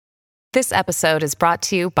This episode is brought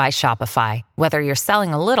to you by Shopify. Whether you're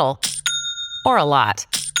selling a little or a lot,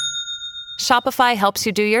 Shopify helps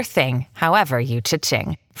you do your thing, however you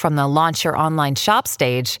cha-ching. From the launch your online shop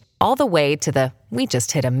stage, all the way to the we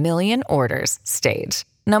just hit 1 million orders stage.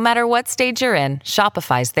 No matter what stage you're in,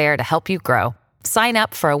 Shopify's there to help you grow. Sign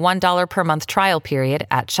up for a $1 per month trial period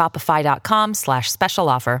at shopify.com/special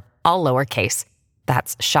offer, all lowercase.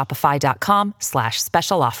 That's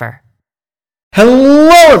shopify.com/special offer.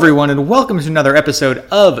 Hello, everyone, and welcome to another episode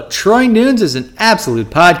of Troy Nunes is an Absolute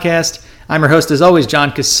Podcast. I'm your host, as always,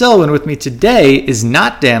 John Casillo, and with me today is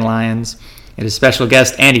not Dan Lyons. It is special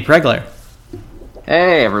guest Andy Pregler.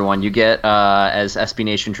 Hey, everyone. You get, as SB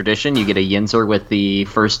Nation tradition, you get a Yinzer with the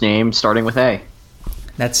first name starting with A.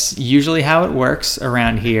 That's usually how it works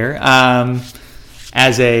around here.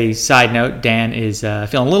 As a side note, Dan is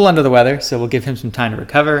feeling a little under the weather, so we'll give him some time to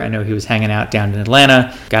recover. I know he was hanging out down in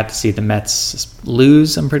Atlanta. Got to see the Mets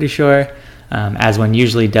lose, I'm pretty sure, as one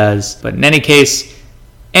usually does. But in any case,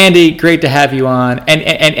 Andy, great to have you on. And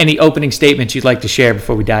any opening statements you'd like to share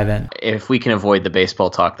before we dive in? If we can avoid the baseball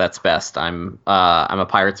talk, that's best. I'm a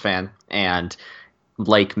Pirates fan, and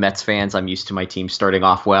like Mets fans, I'm used to my team starting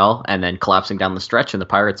off well and then collapsing down the stretch, and the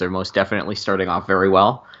Pirates are most definitely starting off very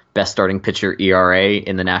well. Best starting pitcher ERA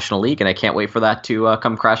in the National League, and I can't wait for that to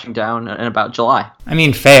come crashing down in about July. I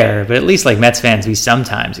mean, fair, but at least like Mets fans, we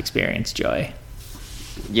sometimes experience joy.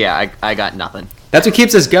 Yeah, I got nothing. That's what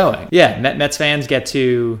keeps us going. Yeah, Mets fans get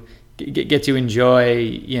to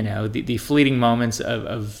enjoy, you know, the fleeting moments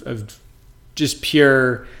of just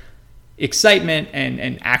pure excitement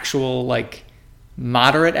and actual like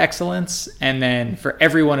moderate excellence, and then for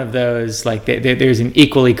every one of those, like there's an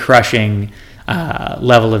equally crushing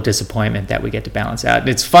level of disappointment that we get to balance out. And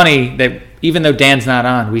it's funny that even though Dan's not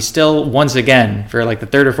on, we still, once again, for like the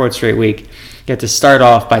third or fourth straight week, get to start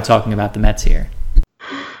off by talking about the Mets here.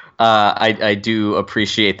 I do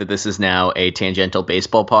appreciate that this is now a tangential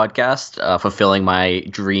baseball podcast, fulfilling my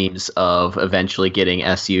dreams of eventually getting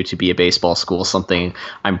SU to be a baseball school, something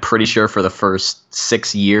I'm pretty sure for the first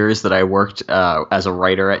 6 years that I worked as a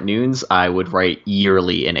writer at Nunes, I would write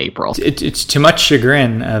yearly in April. It's too much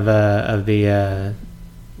chagrin of the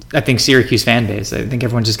I think Syracuse fan base. I think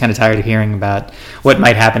everyone's just kind of tired of hearing about what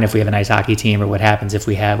might happen if we have an ice hockey team, or what happens if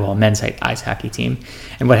we have a men's ice hockey team,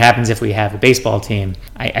 and what happens if we have a baseball team.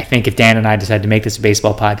 I think if Dan and I decided to make this a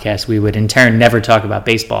baseball podcast, we would in turn never talk about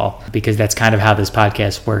baseball, because that's kind of how this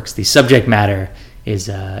podcast works. The subject matter is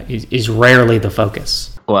rarely the focus.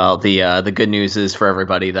 Well, the good news is for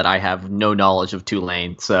everybody that I have no knowledge of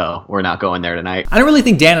Tulane, so we're not going there tonight. I don't really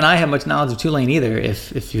think Dan and I have much knowledge of Tulane either,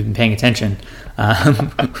 if you've been paying attention.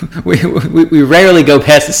 We rarely go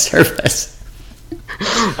past the surface.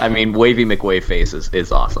 I mean, Wavy McWave face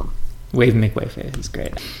is awesome. Wavy McWave face is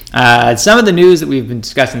great. Some of the news that we've been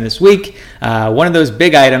discussing this week, one of those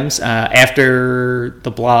big items after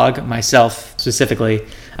the blog, myself specifically,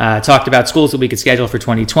 talked about schools that we could schedule for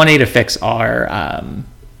 2020 to fix our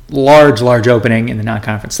large opening in the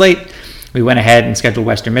non-conference slate. We went ahead and scheduled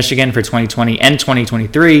Western Michigan for 2020 and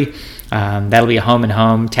 2023. That'll be a home and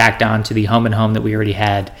home tacked on to the home and home that we already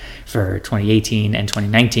had for 2018 and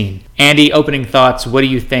 2019. Andy, opening thoughts. What do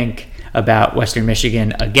you think about Western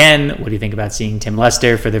Michigan again? What do you think about seeing Tim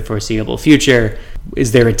Lester for the foreseeable future?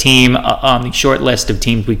 Is there a team on the short list of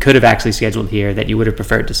teams we could have actually scheduled here that you would have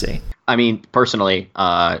preferred to see? I mean, personally,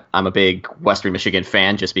 I'm a big Western Michigan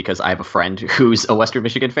fan just because I have a friend who's a Western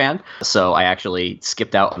Michigan fan. So I actually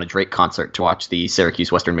skipped out on a Drake concert to watch the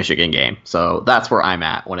Syracuse-Western Michigan game. So that's where I'm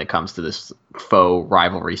at when it comes to this faux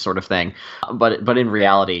rivalry sort of thing. But in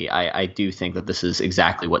reality, I do think that this is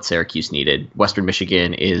exactly what Syracuse needed. Western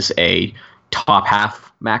Michigan is a top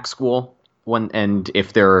half MAC school. And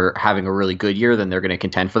if they're having a really good year, then they're going to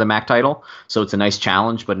contend for the MAC title. So it's a nice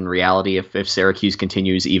challenge. But in reality, if Syracuse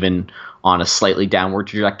continues even on a slightly downward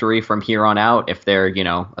trajectory from here on out, if they're, a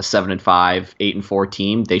 7-5, 8-4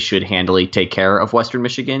 team, they should handily take care of Western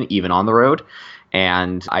Michigan, even on the road.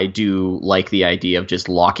 And I do like the idea of just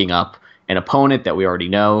locking up an opponent that we already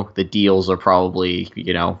know. The deals are probably,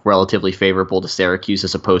 relatively favorable to Syracuse,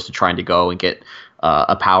 as opposed to trying to go and get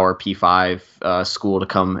a power P5 school to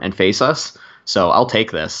come and face us. So I'll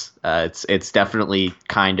take this. It's definitely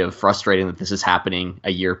kind of frustrating that this is happening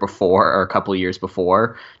a year before, or a couple of years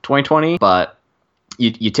before 2020, but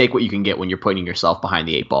you take what you can get when you're putting yourself behind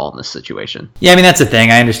the eight ball in this situation. Yeah, I mean, that's the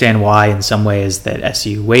thing. I understand why in some ways that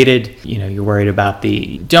SU waited. You're worried about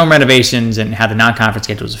the dome renovations and how the non-conference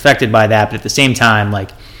schedule was affected by that, but at the same time,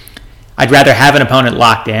 I'd rather have an opponent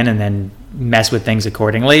locked in and then mess with things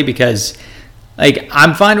accordingly, because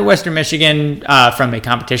I'm fine with Western Michigan from a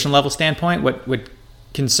competition level standpoint. What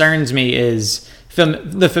concerns me is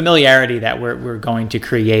the familiarity that we're going to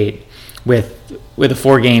create with a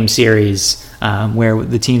 4-game series where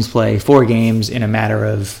the teams play 4 games in a matter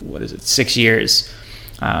of 6 years,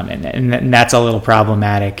 and that's a little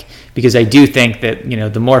problematic, because I do think that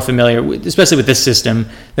the more familiar, especially with this system,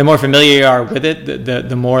 the more familiar you are with it,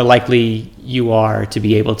 the more likely you are to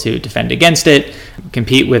be able to defend against it,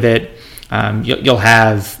 compete with it. You'll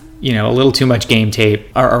have a little too much game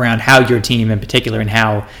tape around how your team in particular and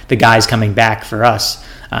how the guys coming back for us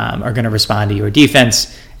are going to respond to your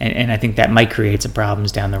defense. And I think that might create some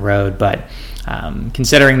problems down the road. But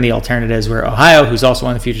considering the alternatives were Ohio, who's also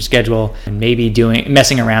on the future schedule, and maybe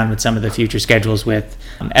messing around with some of the future schedules with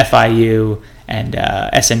FIU and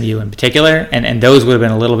SMU in particular, and those would have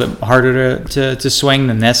been a little bit harder to swing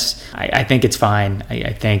than this. I think it's fine.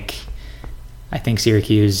 I think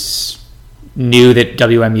Syracuse knew that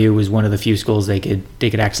WMU was one of the few schools they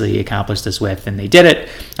could actually accomplish this with, and they did it.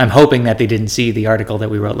 I'm hoping that they didn't see the article that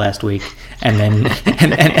we wrote last week and then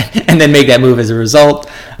and then make that move as a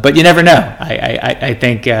result. But you never know. I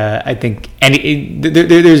think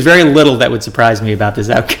there's very little that would surprise me about this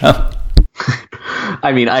outcome.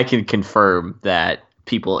 I mean, I can confirm that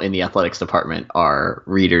people in the athletics department are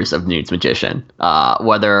readers of Nudes Magician.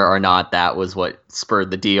 Whether or not that was what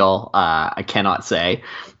spurred the deal, I cannot say.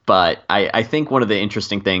 But I think one of the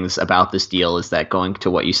interesting things about this deal is that, going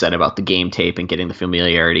to what you said about the game tape and getting the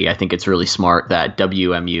familiarity, I think it's really smart that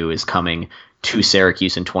WMU is coming to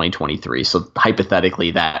Syracuse in 2023. So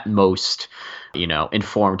hypothetically, that most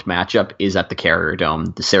informed matchup is at the Carrier Dome.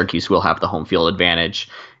 The Syracuse will have the home field advantage.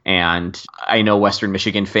 And I know Western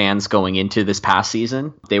Michigan fans going into this past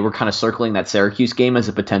season, they were kind of circling that Syracuse game as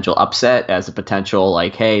a potential upset, as a potential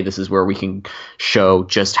hey, this is where we can show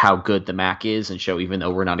just how good the MAC is, and show, even though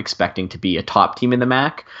we're not expecting to be a top team in the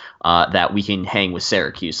MAC, that we can hang with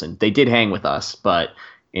Syracuse. And they did hang with us, but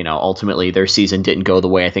ultimately their season didn't go the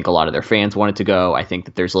way I think a lot of their fans wanted to go. I think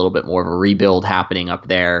that there's a little bit more of a rebuild happening up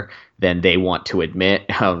there than they want to admit,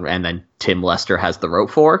 and then Tim Lester has the rope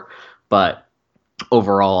for. But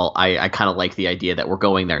overall, I kind of like the idea that we're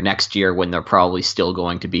going there next year when they're probably still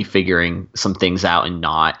going to be figuring some things out, and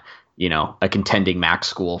not, a contending MAC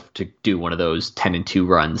school to do one of those 10-2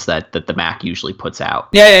 runs that the MAC usually puts out.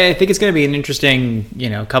 Yeah, I think it's going to be an interesting,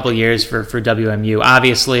 couple of years for WMU.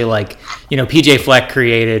 Obviously, PJ Fleck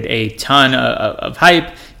created a ton of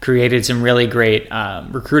hype, created some really great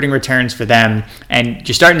recruiting returns for them, and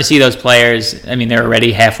you're starting to see those players. I mean, they're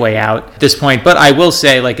already halfway out at this point, but I will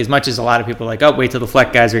say, as much as a lot of people are oh, wait till the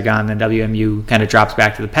Fleck guys are gone, then WMU kind of drops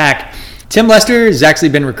back to the pack. Tim Lester has actually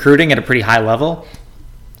been recruiting at a pretty high level.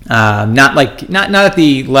 Not at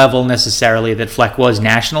the level necessarily that Fleck was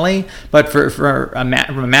nationally, but from a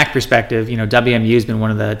MAC perspective, WMU has been one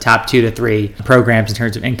of the top 2 to 3 programs in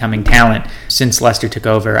terms of incoming talent since Lester took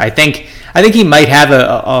over. I think he might have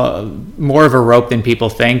a more of a rope than people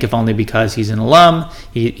think, if only because he's an alum.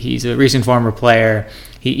 He's a recent former player.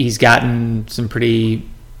 He's gotten some pretty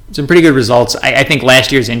good results. I think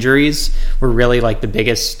last year's injuries were really the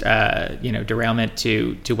biggest derailment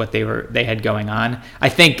to what they had going on. I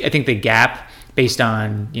think the gap, based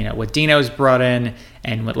on what Dino's brought in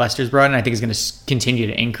and what Lester's brought in, I think is going to continue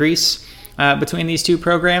to increase between these two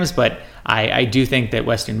programs. But I do think that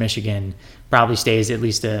Western Michigan probably stays at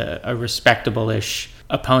least a respectable-ish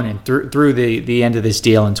opponent through the end of this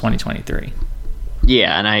deal in 2023.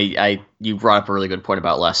 Yeah, and you brought up a really good point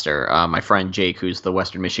about Lester. My friend Jake, who's the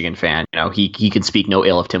Western Michigan fan, he can speak no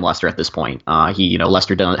ill of Tim Lester at this point.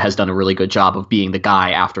 Lester has done a really good job of being the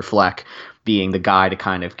guy after Fleck, being the guy to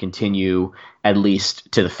kind of continue, at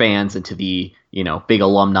least to the fans and to the big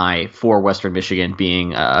alumni for Western Michigan,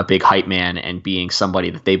 being a big hype man and being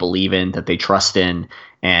somebody that they believe in, that they trust in.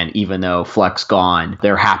 And even though Fleck's gone,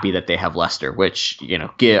 they're happy that they have Lester, which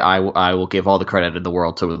I will give all the credit in the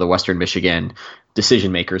world to the Western Michigan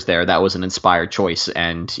decision makers there. That was an inspired choice,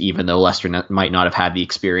 and even though Lester might not have had the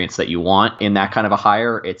experience that you want in that kind of a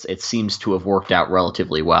hire, it seems to have worked out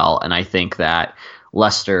relatively well. And I think that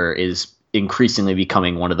Lester is increasingly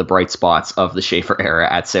becoming one of the bright spots of the Schaefer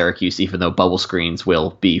era at Syracuse, even though bubble screens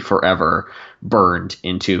will be forever burned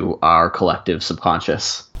into our collective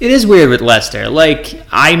subconscious. It is weird with Lester.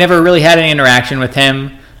 I never really had any interaction with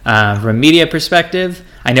him from a media perspective.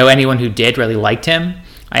 I know anyone who did really liked him.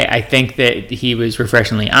 I think that he was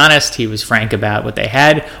refreshingly honest. He was frank about what they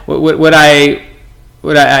had. What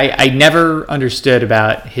I never understood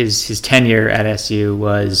about his tenure at SU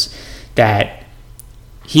was that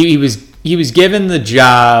he was given the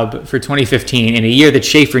job for 2015 in a year that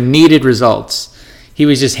Schaefer needed results. He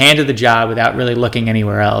was just handed the job without really looking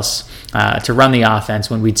anywhere else. to run the offense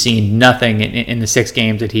when we'd seen nothing in the 6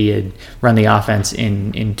 games that he had run the offense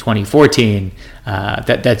in 2014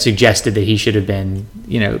 that suggested that he should have been,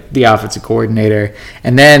 the offensive coordinator.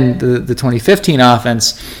 And then the 2015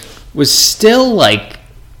 offense was still like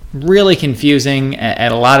really confusing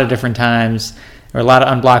at a lot of different times. There were a lot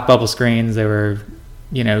of unblocked bubble screens. There were,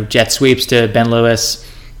 jet sweeps to Ben Lewis,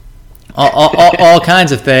 all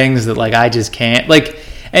kinds of things that like I just can't like.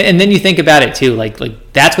 And then you think about it too, like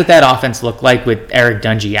that's what that offense looked like with Eric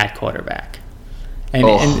Dungey at quarterback,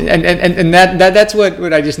 and that's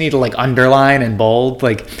what I just need to like underline and bold.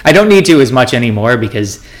 Like I don't need to as much anymore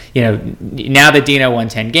because now that Dino won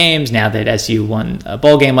 10 games, now that SU won a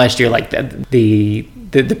bowl game last year, like the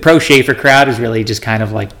pro Schaefer crowd is really just kind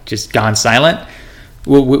of like just gone silent,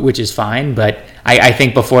 which is fine. But I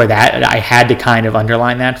think before that I had to kind of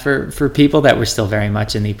underline that for people that were still very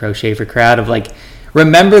much in the pro Schaefer crowd of like.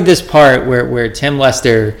 Remember this part where Tim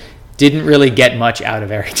Lester didn't really get much out of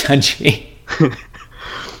Eric Dungey.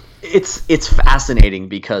 It's fascinating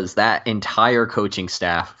because that entire coaching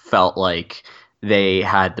staff felt like they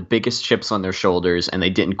had the biggest chips on their shoulders and they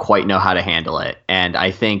didn't quite know how to handle it. And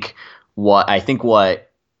I think what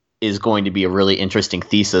is going to be a really interesting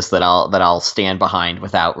thesis that I'll stand behind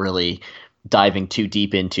without really diving too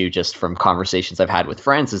deep into just from conversations I've had with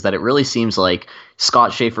friends is that it really seems like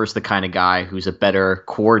Scott Schaefer's the kind of guy who's a better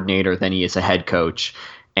coordinator than he is a head coach.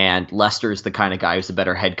 And Lester's the kind of guy who's a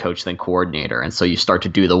better head coach than coordinator. And so you start to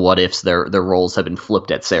do the what ifs, their roles have been flipped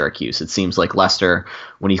at Syracuse. It seems like Lester,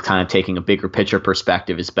 when he's kind of taking a bigger picture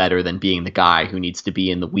perspective, is better than being the guy who needs to be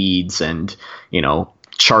in the weeds and,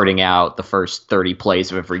 charting out the first 30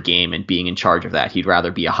 plays of every game and being in charge of that. He'd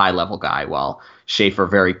rather be a high level guy, while Schaefer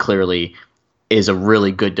very clearly is a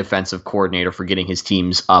really good defensive coordinator for getting his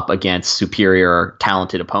teams up against superior,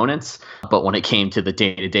 talented opponents. But when it came to the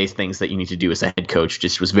day-to-day things that you need to do as a head coach,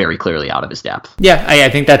 just was very clearly out of his depth. Yeah, I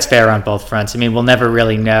think that's fair on both fronts. I mean, we'll never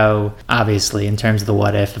really know, obviously, in terms of the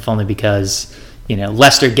what if only because,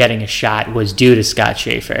 Lester getting a shot was due to Scott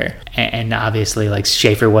Schaefer. And obviously, like,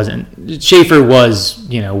 Schaefer was,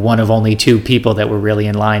 one of only 2 people that were really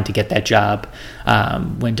in line to get that job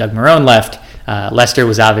when Doug Marrone left. Lester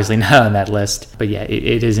was obviously not on that list, but yeah,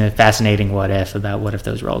 it is a fascinating what if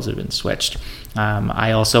those roles had been switched.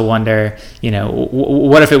 I also wonder,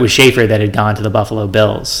 what if it was Schaefer that had gone to the Buffalo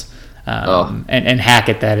Bills and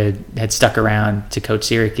Hackett that had stuck around to coach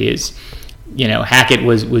Syracuse. Hackett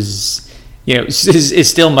was is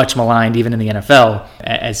still much maligned even in the NFL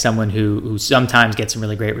as someone who sometimes gets some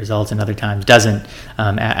really great results and other times doesn't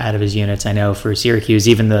out of his units. I know for Syracuse,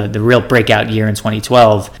 even the real breakout year in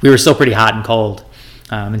 2012, we were still pretty hot and cold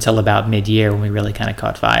until about mid-year when we really kind of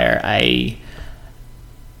caught fire.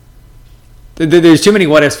 There's too many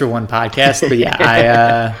what ifs for one podcast, but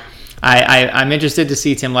yeah, I'm interested to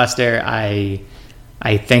see Tim Lester.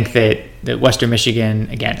 I think that Western Michigan,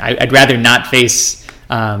 again, I'd rather not face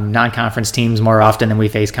non-conference teams more often than we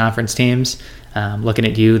face conference teams. Looking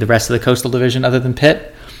at you, the rest of the Coastal Division other than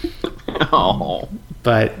Pitt. Oh.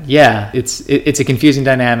 But yeah, it's a confusing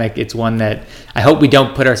dynamic. It's one that I hope we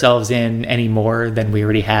don't put ourselves in any more than we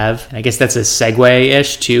already have. And I guess that's a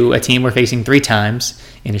segue-ish to a team we're facing 3 times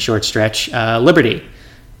in a short stretch, Liberty,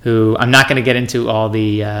 who I'm not going to get into all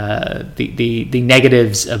the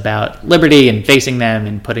negatives about Liberty and facing them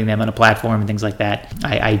and putting them on a platform and things like that.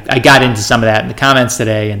 I got into some of that in the comments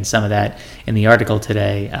today and some of that in the article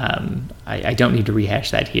today. I don't need to rehash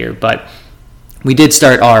that here, but we did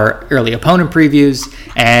start our early opponent previews,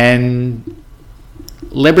 and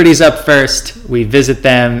Liberty's up first. We visit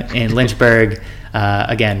them in Lynchburg.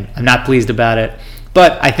 Again, I'm not pleased about it,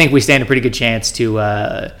 but I think we stand a pretty good chance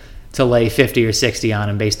to lay 50 or 60 on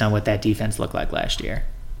them based on what that defense looked like last year.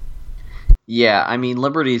 Yeah, I mean,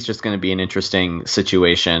 Liberty is just going to be an interesting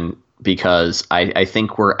situation because I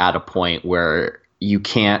think we're at a point where you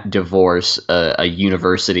can't divorce a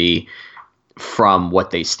university from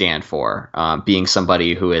what they stand for. Being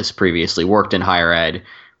somebody who has previously worked in higher ed,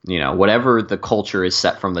 whatever the culture is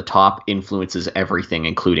set from the top influences everything,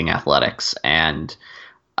 including athletics. And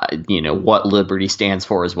what Liberty stands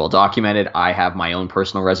for is well documented. I have my own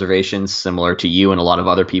personal reservations, similar to you and a lot of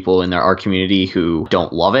other people in our community who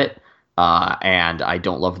don't love it. And I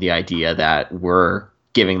don't love the idea that we're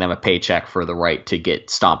giving them a paycheck for the right to get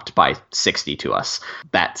stomped by 60 to us.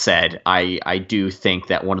 That said, I do think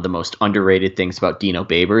that one of the most underrated things about Dino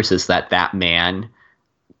Babers is that man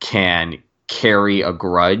can carry a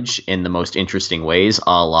grudge in the most interesting ways,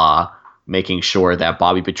 a la making sure that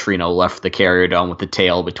Bobby Petrino left the Carrier Dome with the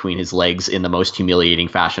tail between his legs in the most humiliating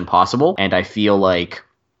fashion possible. And I feel like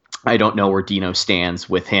I don't know where Dino stands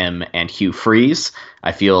with him and Hugh Freeze.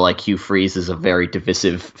 I feel like Hugh Freeze is a very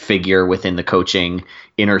divisive figure within the coaching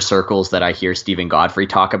inner circles that I hear Stephen Godfrey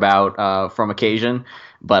talk about from occasion.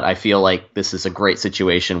 But I feel like this is a great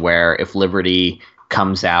situation where if Liberty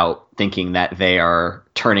comes out thinking that they are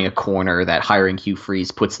turning a corner, that hiring Hugh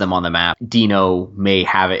Freeze puts them on the map, Dino may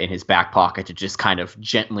have it in his back pocket to just kind of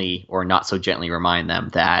gently or not so gently remind them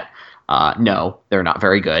that no, they're not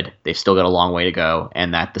very good. They've still got a long way to go,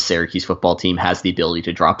 and that the Syracuse football team has the ability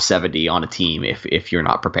to drop 70 on a team if you're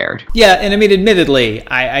not prepared. Yeah, and I mean, admittedly,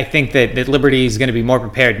 I think that Liberty is going to be more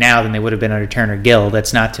prepared now than they would have been under Turner Gill.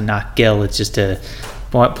 That's not to knock Gill. It's just to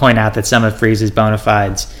point out that some of Freeze's bona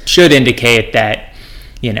fides should indicate that,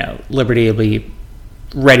 Liberty will be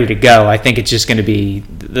ready to go. I think it's just going to be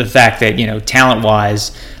the fact that,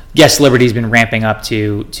 talent-wise, yes, Liberty's been ramping up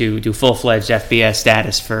to full-fledged FBS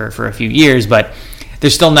status for a few years, but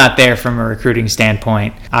they're still not there from a recruiting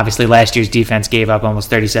standpoint. Obviously, last year's defense gave up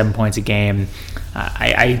almost 37 points a game.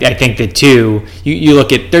 I think that, too, you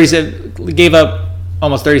look at 37, gave up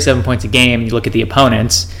almost 37 points a game. You look at the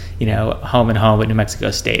opponents, home and home with New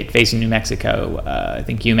Mexico State, facing New Mexico. I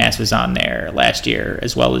think UMass was on there last year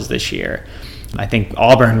as well as this year. I think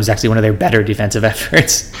Auburn was actually one of their better defensive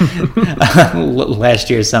efforts last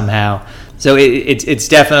year somehow. So it's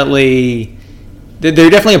definitely, they're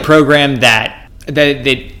definitely a program that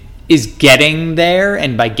is getting there.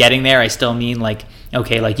 And by getting there, I still mean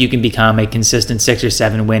you can become a consistent 6 or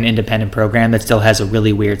 7 win independent program that still has a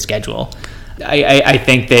really weird schedule. I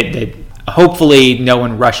think that hopefully no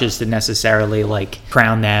one rushes to necessarily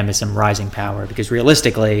crown them as some rising power, because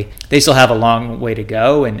realistically they still have a long way to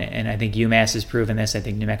go, and I think UMass has proven this. I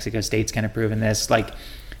think New Mexico State's kind of proven this,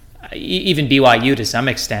 even BYU to some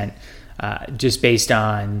extent, just based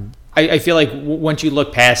on I feel like once you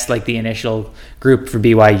look past the initial group for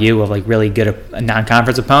BYU of really good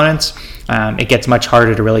non-conference opponents, it gets much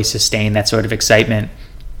harder to really sustain that sort of excitement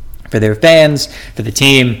for their fans, for the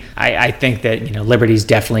team. I think that Liberty's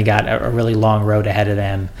definitely got a really long road ahead of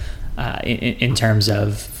them in terms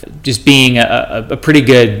of just being a pretty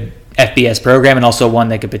good FBS program, and also one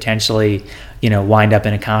that could potentially wind up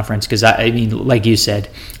in a conference. Because I mean, like you said,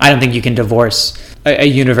 I don't think you can divorce a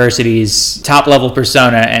university's top level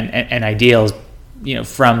persona and ideals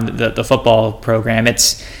from the football program.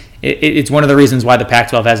 It's one of the reasons why the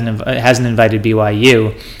Pac-12 hasn't invited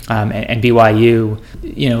BYU, and BYU,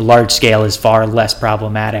 large scale is far less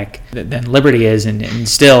problematic than Liberty is, and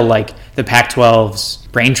still the Pac-12's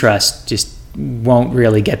brain trust just won't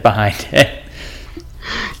really get behind it.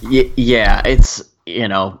 Yeah, it's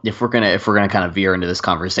if we're gonna kind of veer into this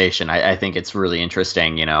conversation, I think it's really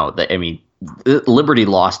interesting. Liberty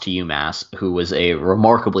lost to UMass, who was a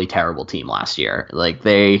remarkably terrible team last year.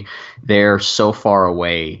 They're so far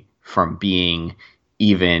away from being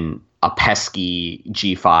even a pesky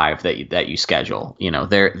G5 that you schedule.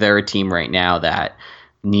 They're a team right now that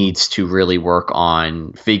needs to really work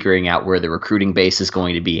on figuring out where the recruiting base is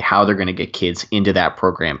going to be, how they're going to get kids into that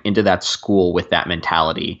program, into that school with that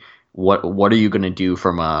mentality. What are you going to do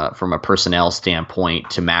from a personnel standpoint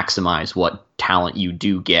to maximize what talent you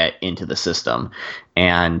do get into the system?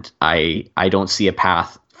 And I don't see a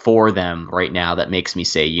path for them right now that makes me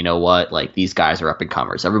say, these guys are up and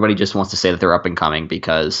comers. Everybody just wants to say that they're up and coming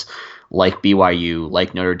because, like BYU,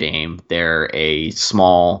 like Notre Dame, they're a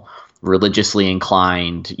small, religiously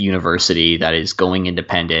inclined university that is going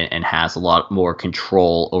independent and has a lot more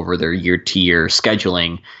control over their year-to-year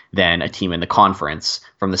scheduling than a team in the conference,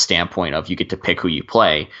 from the standpoint of you get to pick who you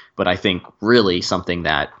play. But I think really something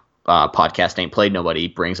that Podcast Ain't Played Nobody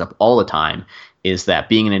brings up all the time is that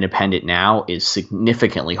being an independent now is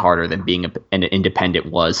significantly harder than being an independent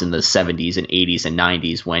was in the 70s and 80s and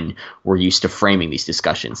 90s, when we're used to framing these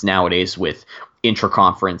discussions. Nowadays, with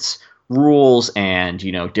intra-conference rules and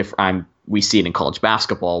we see it in college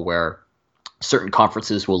basketball where certain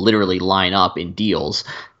conferences will literally line up in deals,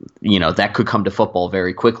 that could come to football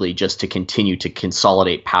very quickly, just to continue to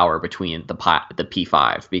consolidate power between the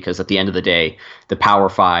P5, because at the end of the day, the Power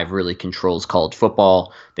 5 really controls college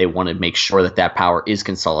football. They want to make sure that power is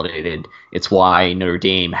consolidated. It's why Notre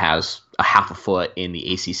Dame has a half a foot in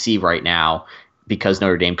the ACC right now, because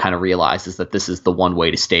Notre Dame kind of realizes that this is the one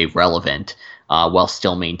way to stay relevant, while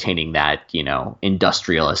still maintaining that,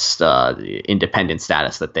 industrialist, independent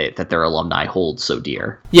status that their alumni hold so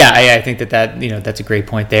dear. Yeah, I think that that's a great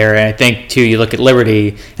point there. And I think too, you look at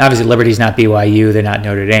Liberty. Obviously, Liberty's not BYU; they're not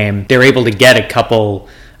Notre Dame. They're able to get a couple,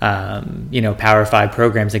 Power 5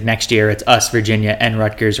 programs. Like next year, it's us, Virginia, and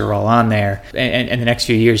Rutgers are all on there. And the next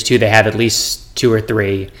few years too, they have at least 2 or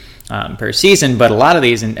 3 per season. But a lot of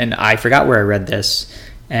these, and I forgot where I read this.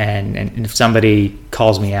 And if somebody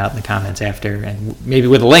calls me out in the comments after, and maybe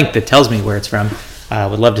with a link that tells me where it's from,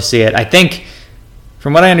 would love to see it. I think,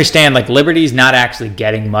 from what I understand, like Liberty's not actually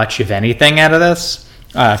getting much, if anything, out of this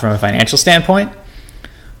from a financial standpoint.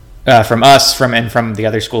 From us, from the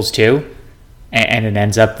other schools too, and it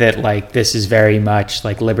ends up that like this is very much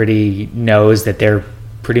like Liberty knows that they're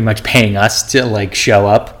pretty much paying us to like show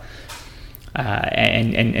up,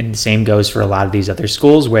 and the same goes for a lot of these other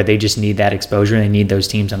schools where they just need that exposure and they need those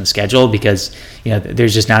teams on the schedule because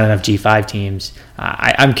there's just not enough G5 teams.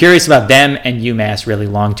 I'm curious about them and UMass really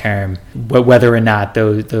long term, whether or not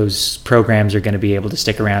those programs are going to be able to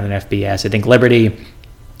stick around in FBS. I think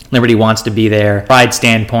Liberty wants to be there. Pride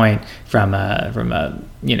standpoint, from a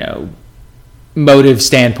motive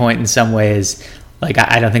standpoint, in some ways, like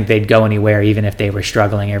I don't think they'd go anywhere even if they were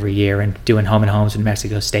struggling every year and doing home and homes in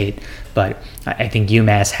Mexico State. But I think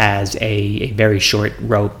UMass has a very short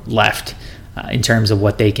rope left in terms of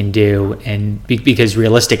what they can do, and because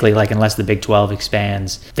realistically, like unless the Big 12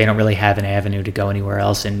 expands, they don't really have an avenue to go anywhere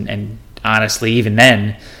else. And honestly, even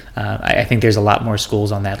then, I think there's a lot more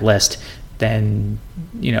schools on that list than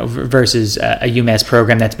versus a UMass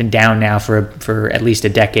program that's been down now for at least a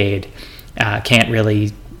decade, can't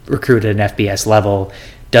really recruit at an FBS level,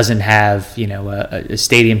 doesn't have a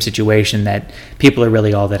stadium situation that people are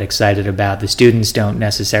really all that excited about. The students don't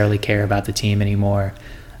necessarily care about the team anymore,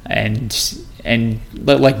 and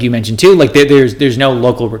like you mentioned too, like there's no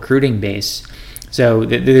local recruiting base. So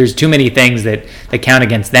there's too many things that count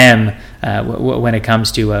against them when it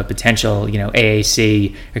comes to a potential,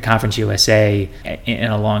 AAC or Conference USA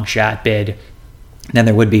in a long shot bid than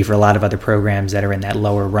there would be for a lot of other programs that are in that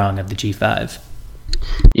lower rung of the G5.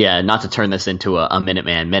 Yeah, not to turn this into a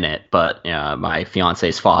Minuteman Minute, but my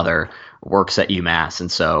fiance's father works at UMass,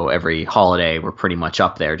 and so every holiday we're pretty much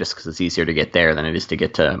up there just because it's easier to get there than it is to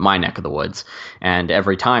get to my neck of the woods. And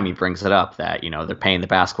every time he brings it up that they're paying the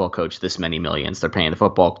basketball coach this many millions, they're paying the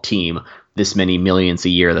football team this many millions a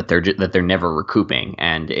year that they're never recouping,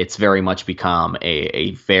 and it's very much become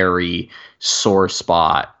a very sore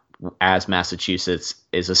spot, as Massachusetts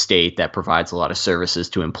is a state that provides a lot of services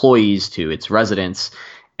to employees, to its residents.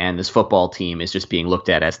 And this football team is just being looked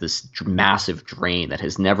at as this massive drain that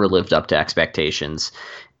has never lived up to expectations,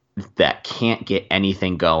 that can't get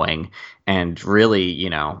anything going. And really,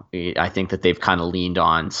 I think that they've kind of leaned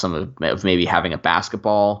on some of maybe having a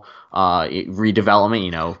basketball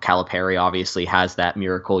redevelopment. Calipari obviously has that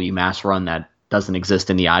miracle UMass run that doesn't exist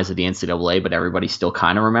in the eyes of the NCAA, but everybody still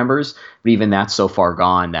kind of remembers. But even that's so far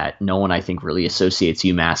gone that no one, I think, really associates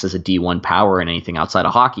UMass as a D1 power in anything outside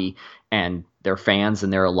of hockey. And their fans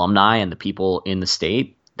and their alumni and the people in the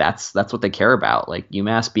state, that's what they care about. Like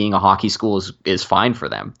UMass being a hockey school is fine for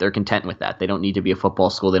them. They're content with that. They don't need to be a football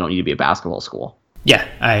school. They don't need to be a basketball school. Yeah,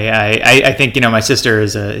 I think my sister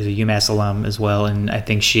is a UMass alum as well, and I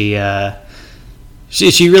think she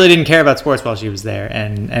really didn't care about sports while she was there,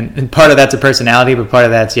 and part of that's a personality, but part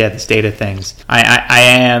of that's the state of things.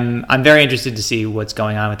 I'm very interested to see what's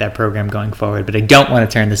going on with that program going forward, but I don't want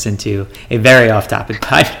to turn this into a very off-topic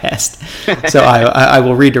podcast. So I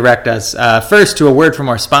will redirect us first to a word from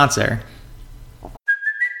our sponsor.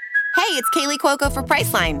 Hey, it's Kaylee Cuoco for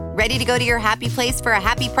Priceline. Ready to go to your happy place for a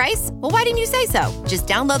happy price? Well, why didn't you say so? Just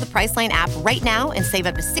download the Priceline app right now and save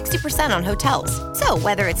up to 60% on hotels. So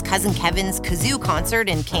whether it's Cousin Kevin's Kazoo Concert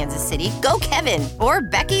in Kansas City, go Kevin, or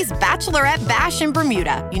Becky's Bachelorette Bash in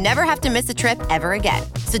Bermuda, you never have to miss a trip ever again.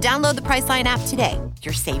 So download the Priceline app today.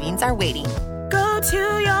 Your savings are waiting. Go to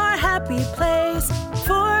your happy place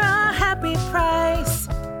for a happy price.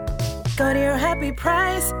 Go to your happy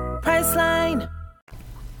price, Priceline.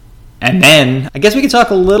 And then I guess we could talk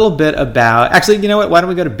a little bit about, actually, you know what? Why don't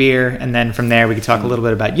we go to beer, and then from there we could talk a little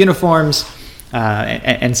bit about uniforms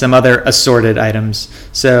and some other assorted items.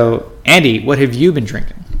 So, Andy, what have you been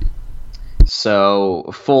drinking? So,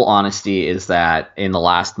 full honesty is that in the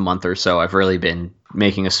last month or so, I've really been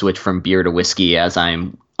making a switch from beer to whiskey as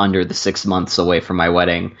I'm under the 6 months away from my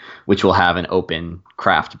wedding, which will have an open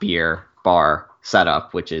craft beer bar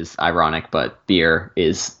setup, which is ironic, but beer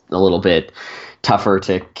is a little bit tougher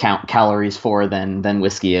to count calories for than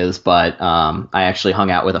whiskey is. But I actually hung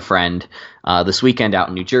out with a friend this weekend out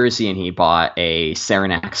in New Jersey, and he bought a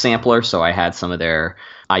Saranac sampler. So I had some of their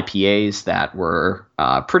IPAs that were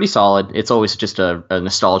pretty solid. It's always just a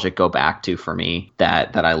nostalgic go back to for me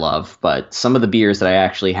that I love. But some of the beers that I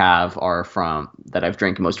actually have that I've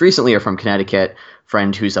drank most recently are from Connecticut.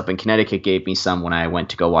 Friend who's up in Connecticut gave me some when I went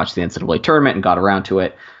to go watch the NCAA tournament and got around to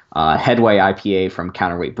it. Headway IPA from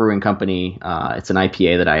Counterweight Brewing Company. It's an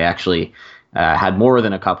IPA that I actually had more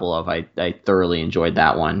than a couple of. I thoroughly enjoyed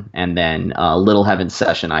that one. And then Little Heaven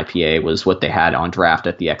Session IPA was what they had on draft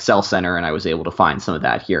at the Excel Center, and I was able to find some of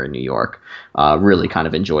that here in New York. Really kind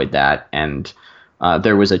of enjoyed that. And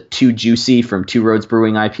there was a Too Juicy from Two Roads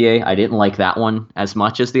Brewing IPA. I didn't like that one as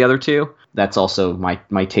much as the other two. That's also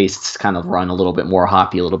my tastes kind of run a little bit more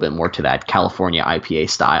hoppy, a little bit more to that California IPA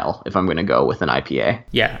style if I'm going to go with an IPA.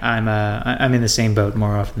 Yeah, I'm in the same boat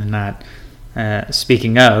more often than not.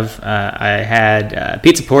 Speaking of, I had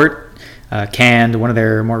Pizza Port canned one of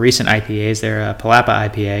their more recent IPAs, their Palapa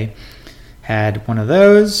IPA. Had one of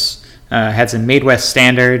those. Had some Made West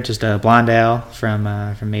Standard, just a blonde ale from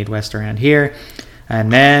Made West around here.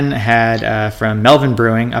 And then had from Melvin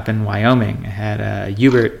Brewing up in Wyoming. I had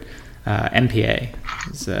Hubert MPA.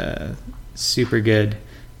 It's super good.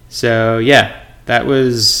 So yeah. That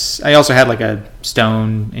was. I also had like a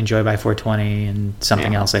Stone Enjoy by 420 and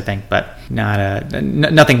something else, I think, but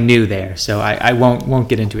nothing new there. So I won't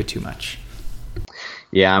get into it too much.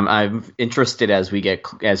 Yeah, I'm interested as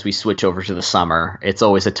we switch over to the summer. It's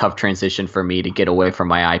always a tough transition for me to get away from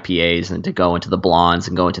my IPAs and to go into the blondes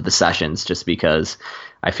and go into the sessions, just because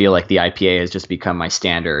I feel like the IPA has just become my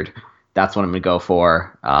standard. That's what I'm going to go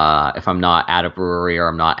for. If I'm not at a brewery or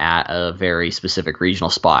I'm not at a very specific regional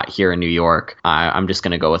spot here in New York, I'm just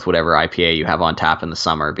going to go with whatever IPA you have on tap in the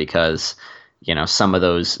summer, because, you know,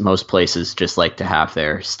 most places just like to have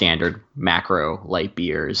their standard macro light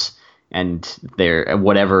beers, and their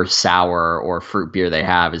whatever sour or fruit beer they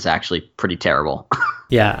have is actually pretty terrible.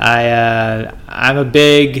 Yeah, I'm a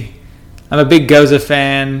big Goza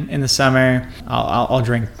fan in the summer. I'll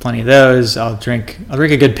drink plenty of those. I'll drink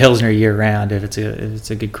a good Pilsner year round if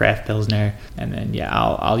it's a good craft Pilsner. And then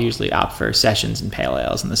I'll usually opt for sessions and pale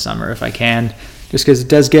ales in the summer if I can, just because it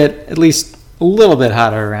does get at least a little bit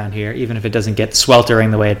hotter around here, even if it doesn't get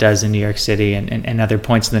sweltering the way it does in New York City and other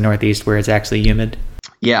points in the Northeast where it's actually humid.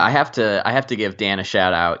 Yeah, I have to give Dan a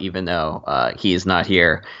shout out, even though he is not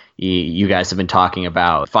here. You guys have been talking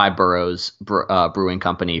about Five Boroughs Brewing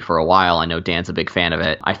Company for a while. I know Dan's a big fan of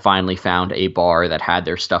it. I finally found a bar that had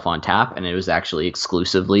their stuff on tap, and it was actually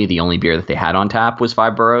exclusively the only beer that they had on tap was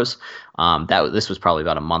Five Boroughs. This was probably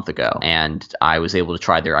about a month ago, and I was able to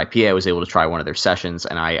try their IPA. I was able to try one of their sessions,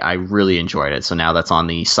 and I really enjoyed it. So now that's on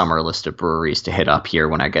the summer list of breweries to hit up here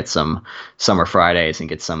when I get some summer Fridays and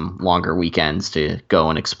get some longer weekends to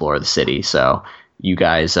go and explore the city. So you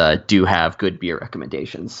guys do have good beer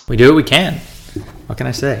recommendations. We do what we can. What can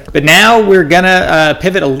I say? But now we're going to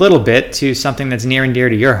pivot a little bit to something that's near and dear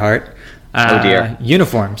to your heart. Oh, dear.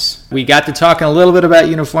 Uniforms. We got to talking a little bit about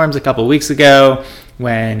uniforms a couple of weeks ago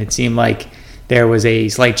when it seemed like there was a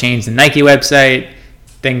slight change in the Nike website.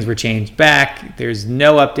 Things were changed back. There's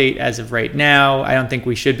no update as of right now. I don't think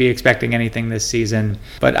we should be expecting anything this season.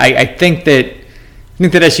 But I think that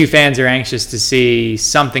SU fans are anxious to see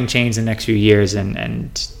something change in the next few years. And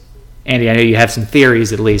Andy, I know you have some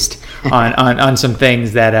theories, at least, on some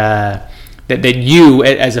things that you,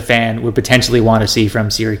 as a fan, would potentially want to see from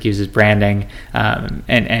Syracuse's branding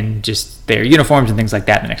and just their uniforms and things like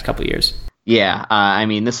that in the next couple of years. Yeah, I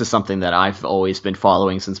mean, this is something that I've always been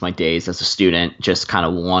following since my days as a student, just kind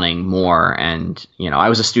of wanting more. And, you know, I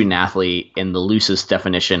was a student athlete in the loosest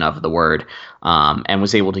definition of the word, and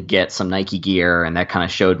was able to get some Nike gear. And that kind of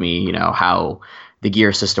showed me, you know, how the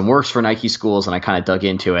gear system works for Nike schools. And I kind of dug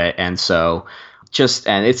into it. And so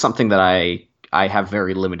and it's something that I have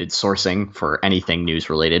very limited sourcing for anything news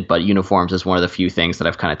related, but uniforms is one of the few things that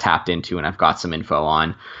I've kind of tapped into and I've got some info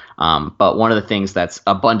on. But one of the things that's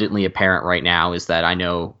abundantly apparent right now is that I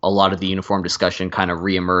know a lot of the uniform discussion kind of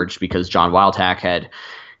reemerged because John Wildhack had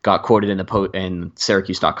got quoted in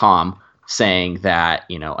Syracuse.com saying that,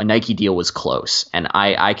 you know, a Nike deal was close. And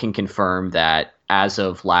I can confirm that as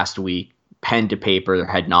of last week, pen to paper, there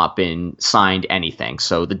had not been signed anything.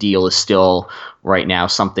 So the deal is still right now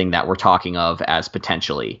something that we're talking of as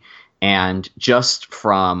potentially. And just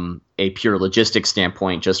from a pure logistics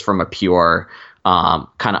standpoint, just from a pure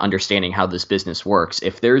kind of understanding how this business works,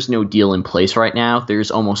 if there's no deal in place right now, there's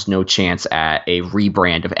almost no chance at a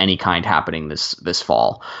rebrand of any kind happening this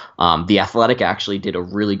fall. The Athletic actually did a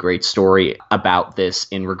really great story about this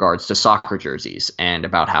in regards to soccer jerseys and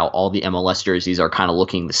about how all the MLS jerseys are kind of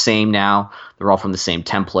looking the same now. They're all from the same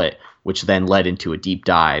template, which then led into a deep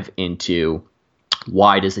dive into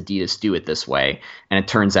why does Adidas do it this way? And it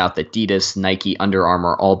turns out that Adidas, Nike, Under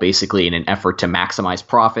Armour, all basically in an effort to maximize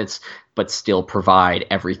profits, but still provide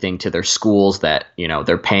everything to their schools that, you know,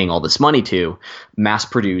 they're paying all this money to, mass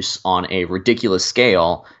produce on a ridiculous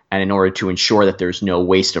scale. And in order to ensure that there's no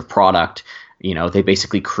waste of product, you know, they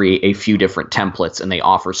basically create a few different templates and they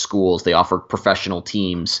offer schools, they offer professional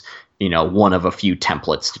teams one of a few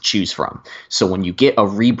templates to choose from. So when you get a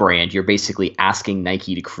rebrand, you're basically asking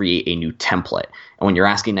Nike to create a new template. And when you're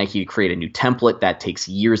asking Nike to create a new template, that takes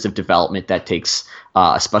years of development. That takes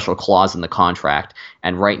a special clause in the contract.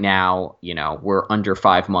 And right now, we're under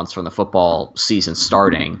 5 months from the football season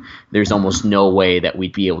starting. There's almost no way that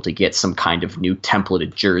we'd be able to get some kind of new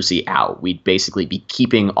templated jersey out. We'd basically be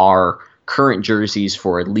keeping our current jerseys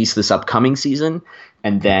for at least this upcoming season.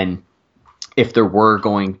 And then if there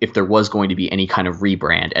was going to be any kind of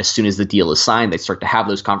rebrand, as soon as the deal is signed, they start to have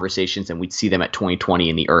those conversations, and we'd see them at 2020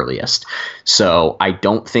 in the earliest. So I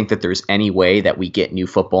don't think that there's any way that we get new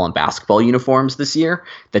football and basketball uniforms this year.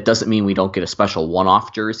 That doesn't mean we don't get a special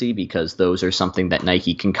one-off jersey, because those are something that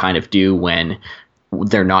Nike can kind of do when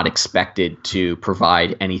they're not expected to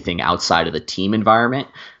provide anything outside of the team environment.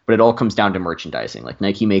 But it all comes down to merchandising. Like,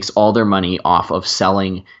 Nike makes all their money off of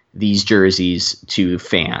selling these jerseys to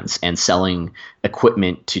fans and selling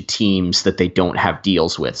equipment to teams that they don't have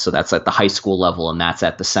deals with. So that's at the high school level, and that's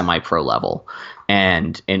at the semi-pro level.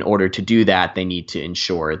 And in order to do that, they need to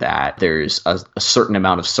ensure that there's a certain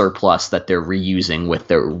amount of surplus that they're reusing with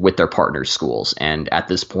their partner schools. And at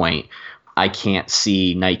this point, I can't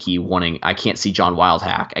see I can't see John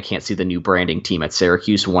Wildhack, I can't see the new branding team at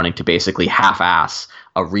Syracuse wanting to basically half-ass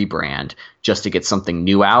a rebrand just to get something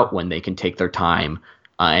new out when they can take their time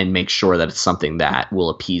and make sure that it's something that will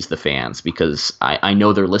appease the fans, because I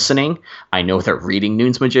know they're listening. I know they're reading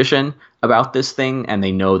Noon's Magician about this thing, and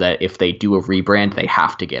they know that if they do a rebrand, they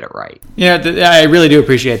have to get it right. Yeah, I really do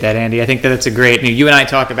appreciate that, Andy. I think that it's a great, you and I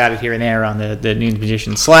talk about it here and there on the Noon's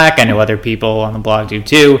Magician Slack. I know other people on the blog do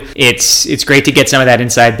too. It's great to get some of that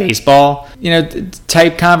inside baseball,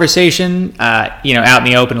 type conversation, out in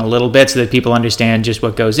the open a little bit, so that people understand just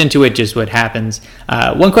what goes into it, just what happens.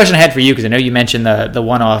 One question I had for you, because I know you mentioned the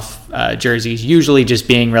one-off jerseys usually just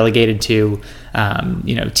being relegated to,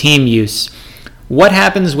 team use. What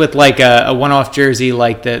happens with like a one-off jersey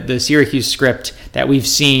like the Syracuse script that we've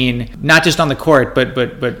seen, not just on the court,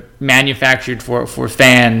 but manufactured for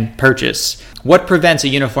fan purchase? What prevents a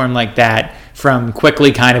uniform like that from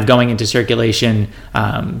quickly kind of going into circulation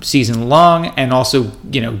season long, and also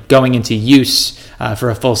going into use for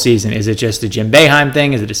a full season? Is it just a Jim Boeheim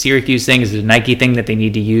thing? Is it a Syracuse thing? Is it a Nike thing that they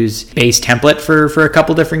need to use base template for a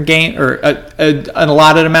couple different games, or an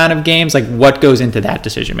allotted amount of games? Like, what goes into that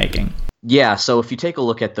decision making? Yeah, so if you take a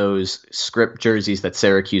look at those script jerseys that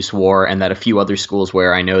Syracuse wore and that a few other schools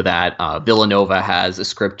wear, I know that Villanova has a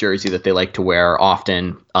script jersey that they like to wear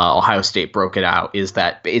often. Ohio State broke it out, is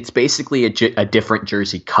that it's basically a different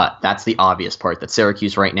jersey cut. That's the obvious part. That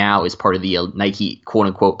Syracuse right now is part of the Nike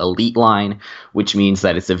quote-unquote elite line, which means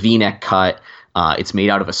that it's a V-neck cut. It's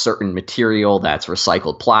made out of a certain material that's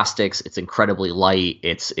recycled plastics. It's incredibly light.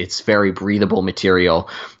 It's very breathable material.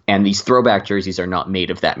 And these throwback jerseys are not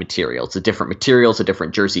made of that material. It's a different material. It's a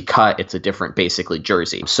different jersey cut. It's a different, basically,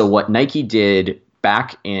 jersey. So what Nike did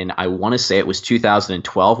back in, I want to say it was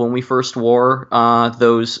 2012 when we first wore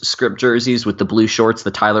those script jerseys with the blue shorts,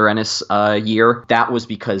 the Tyler Ennis year. That was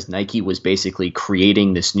because Nike was basically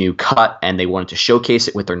creating this new cut, and they wanted to showcase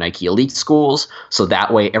it with their Nike Elite schools. So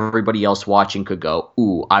that way everybody else watching could go,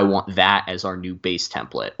 ooh, I want that as our new base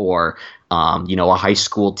template. Or, a high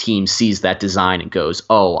school team sees that design and goes,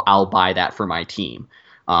 oh, I'll buy that for my team.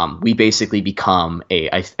 We basically become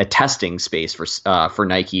a testing space for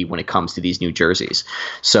Nike when it comes to these new jerseys.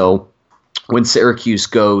 So when Syracuse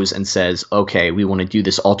goes and says, okay, we want to do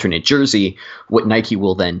this alternate jersey, what Nike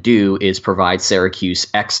will then do is provide Syracuse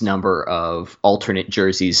X number of alternate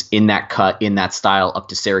jerseys in that cut, in that style, up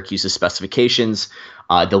to Syracuse's specifications.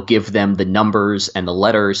 They'll give them the numbers and the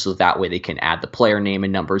letters, so that way they can add the player name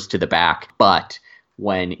and numbers to the back. But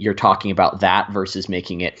when you're talking about that versus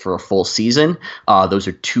making it for a full season, those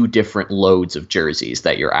are two different loads of jerseys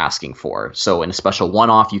that you're asking for. So in a special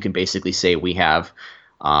one-off, you can basically say we have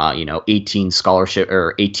 18 scholarship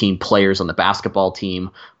or 18 players on the basketball team,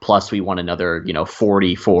 plus we want another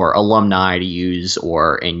 40 for alumni to use,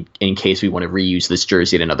 or in case we want to reuse this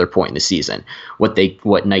jersey at another point in the season. What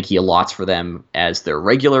Nike allots for them as their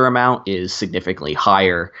regular amount is significantly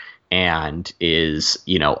higher and is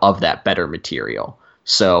of that better material.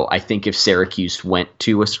 So I think if Syracuse went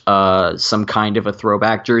to some kind of a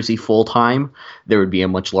throwback jersey full time, there would be a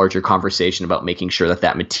much larger conversation about making sure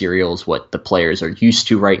that material is what the players are used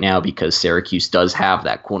to right now, because Syracuse does have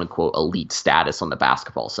that quote unquote elite status on the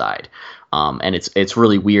basketball side. And it's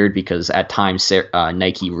really weird because at times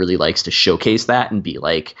Nike really likes to showcase that and be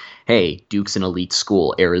like, hey, Duke's an elite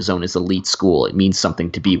school, Arizona's elite school, it means something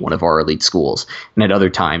to be one of our elite schools. And at other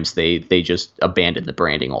times, they just abandon the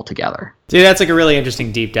branding altogether. Dude, that's like a really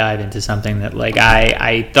interesting deep dive into something that like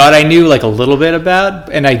I thought I knew like a little bit about,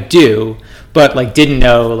 and I do, but like didn't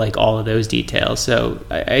know like all of those details. So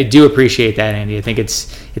I do appreciate that, Andy. I think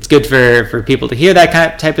it's good for people to hear that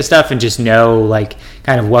kind of type of stuff and just know like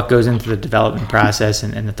kind of what goes into the development process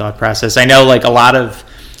and the thought process. I know like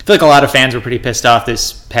I feel like a lot of fans were pretty pissed off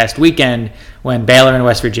this past weekend when Baylor and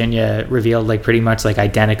West Virginia revealed like pretty much like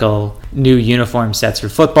identical new uniform sets for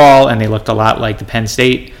football, and they looked a lot like the Penn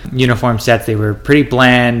State uniform sets. They were pretty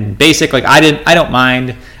bland, basic. Like I don't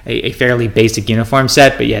mind a fairly basic uniform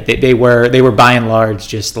set, but yeah, they were by and large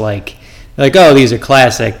just like oh, these are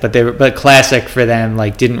classic, but classic for them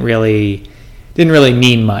like didn't really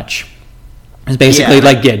mean much. It's basically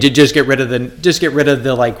just get rid of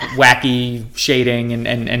the like wacky shading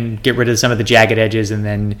and get rid of some of the jagged edges, and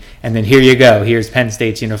then here you go. Here's Penn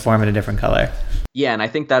State's uniform in a different color. Yeah, and I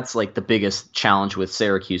think that's like the biggest challenge with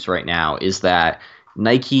Syracuse right now is that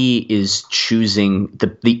Nike is choosing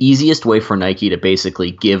the easiest way for Nike to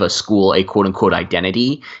basically give a school a quote unquote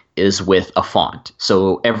identity is with a font.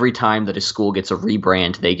 So every time that a school gets a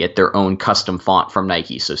rebrand, they get their own custom font from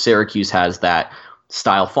Nike. So Syracuse has that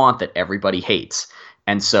style font that everybody hates.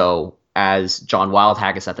 And so as John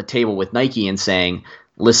Wildhack is at the table with Nike and saying,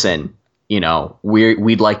 listen,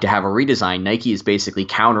 we'd like to have a redesign, Nike is basically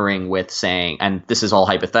countering with saying, and this is all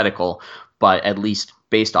hypothetical, but at least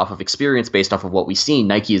based off of experience, based off of what we've seen,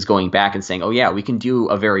 Nike is going back and saying, oh yeah, we can do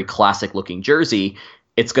a very classic looking jersey.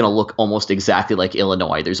 It's going to look almost exactly like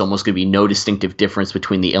Illinois. There's almost going to be no distinctive difference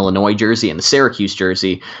between the Illinois jersey and the Syracuse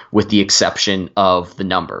jersey, with the exception of the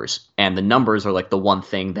numbers. And the numbers are like the one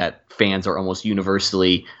thing that fans are almost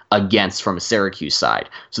universally against from a Syracuse side.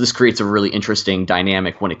 So this creates a really interesting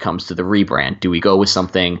dynamic when it comes to the rebrand. Do we go with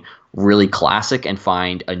something really classic and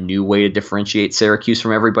find a new way to differentiate Syracuse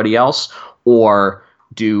from everybody else? Or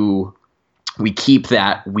do we keep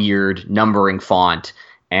that weird numbering font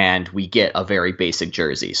and we get a very basic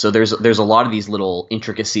jersey? So there's a lot of these little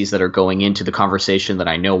intricacies that are going into the conversation that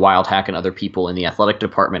I know Wildhack and other people in the athletic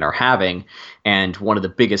department are having. And one of the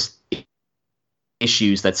biggest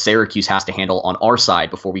issues that Syracuse has to handle on our side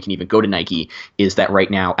before we can even go to Nike is that right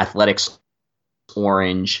now athletics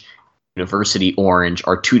orange, university orange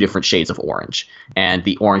are two different shades of orange, and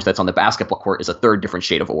the orange that's on the basketball court is a third different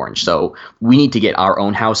shade of orange. So we need to get our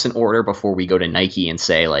own house in order before we go to Nike and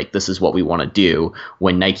say like, this is what we want to do,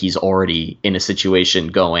 when Nike's already in a situation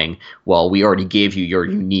going, well, we already gave you your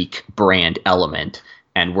unique brand element,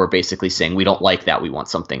 and we're basically saying we don't like that, we want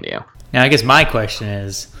something new. Now I guess my question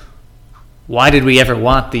is, why did we ever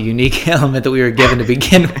want the unique element that we were given to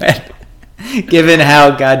begin with, given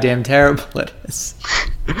how goddamn terrible it is?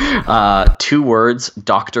 2 words: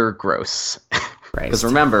 Dr. Gross. Because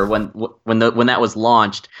remember, when that was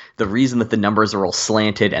launched, the reason that the numbers are all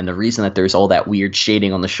slanted and the reason that there's all that weird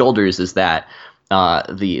shading on the shoulders is that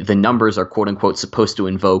the numbers are quote unquote supposed to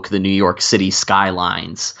invoke the New York City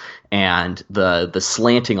skylines, and the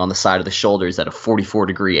slanting on the side of the shoulders at a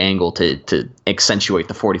 44-degree angle to accentuate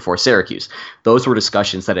the 44 Syracuse. Those were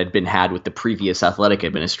discussions that had been had with the previous athletic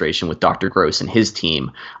administration with Dr. Gross and his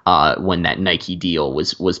team when that Nike deal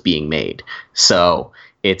was being made. So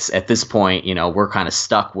it's at this point, we're kind of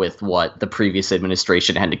stuck with what the previous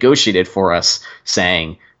administration had negotiated for us,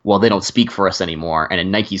 saying, well, they don't speak for us anymore. And in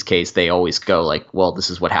Nike's case, they always go like, well, this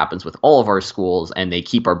is what happens with all of our schools, and they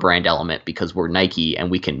keep our brand element because we're Nike and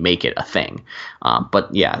we can make it a thing. But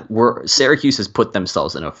yeah, Syracuse has put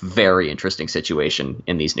themselves in a very interesting situation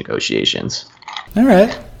in these negotiations. All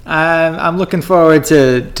right. I'm looking forward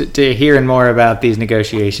to hearing more about these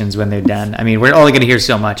negotiations when they're done. I mean, we're only going to hear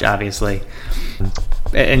so much, obviously,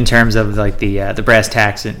 in terms of like the brass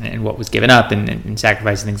tacks and what was given up and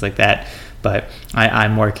sacrifice and things like that. But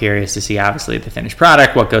I'm more curious to see, obviously, the finished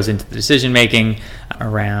product, what goes into the decision making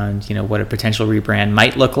around, what a potential rebrand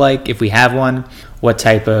might look like if we have one, what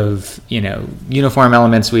type of uniform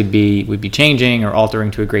elements we'd be changing or altering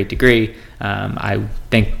to a great degree. I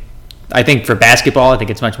think for basketball, I think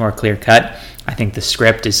it's much more clear cut. I think the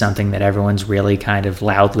script is something that everyone's really kind of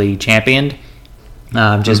loudly championed,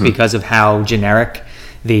 just because of how generic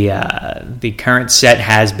the current set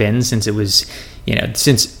has been since it was,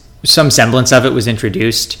 since some semblance of it was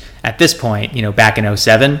introduced at this point, back in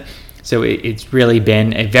 2007. So it's really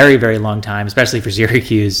been a very, very long time, especially for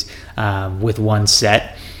Syracuse, with one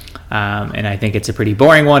set. And I think it's a pretty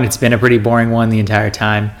boring one. It's been a pretty boring one the entire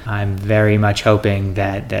time. I'm very much hoping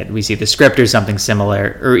that we see the script or something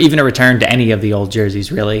similar, or even a return to any of the old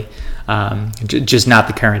jerseys, really. Just not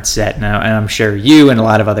the current set. And I'm sure you and a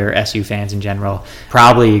lot of other SU fans in general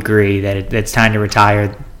probably agree that it's time to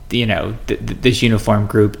retire, this uniform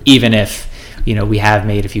group, even if, we have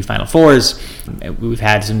made a few Final Fours. We've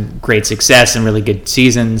had some great success and really good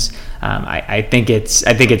seasons. I think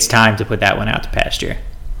it's time to put that one out to pasture.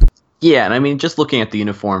 Yeah, and I mean, just looking at the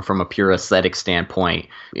uniform from a pure aesthetic standpoint,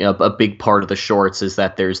 a big part of the shorts is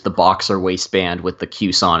that there's the boxer waistband with the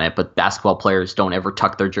Cuse on it, but basketball players don't ever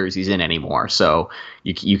tuck their jerseys in anymore, so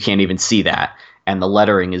you can't even see that. And the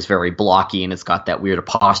lettering is very blocky, and it's got that weird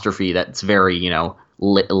apostrophe that's very,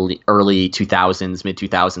 early 2000s, mid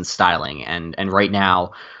 2000s styling. And right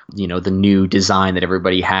now, the new design that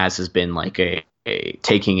everybody has been like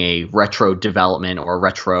taking a retro development or a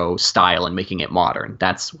retro style and making it modern.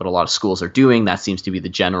 That's what a lot of schools are doing. That seems to be the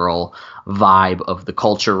general vibe of the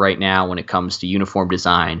culture right now when it comes to uniform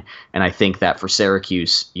design. And I think that for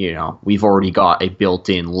Syracuse, we've already got a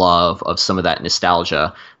built-in love of some of that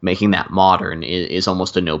nostalgia. Making that modern is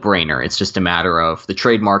almost a no-brainer. It's just a matter of the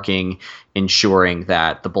trademarking, ensuring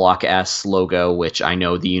that the Block S logo, which I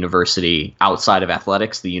know the university, outside of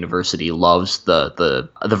athletics, the university loves the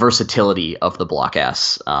versatility of the Block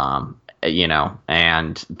S, and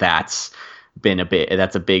that's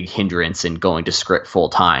a big hindrance in going to script full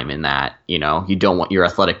time, in that, you don't want your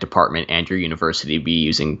athletic department and your university to be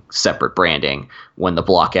using separate branding when the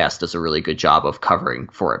Block S does a really good job of covering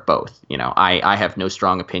for it both. I have no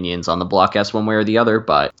strong opinions on the Block S one way or the other,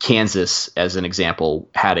 but Kansas, as an example,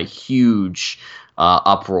 had a huge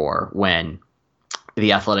uproar when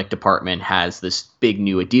the athletic department has this big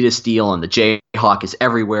new Adidas deal, and the Jayhawk is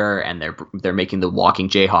everywhere, and they're making the walking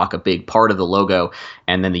Jayhawk a big part of the logo.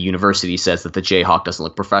 And then the university says that the Jayhawk doesn't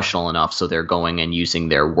look professional enough, so they're going and using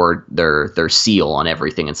their seal on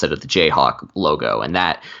everything instead of the Jayhawk logo, and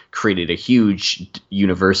that created a huge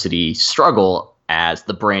university struggle as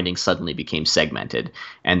the branding suddenly became segmented,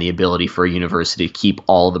 and the ability for a university to keep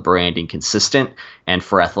all the branding consistent, and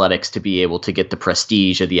for athletics to be able to get the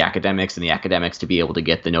prestige of the academics, and the academics to be able to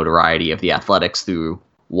get the notoriety of the athletics through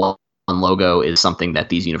one logo, is something that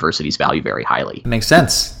these universities value very highly. Makes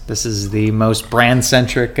sense. This is the most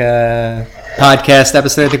brand-centric podcast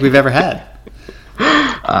episode I think we've ever had.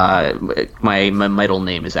 My middle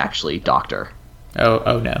name is actually Doctor.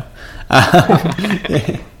 Oh no.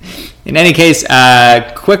 In any case,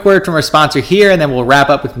 quick word from our sponsor here, and then we'll wrap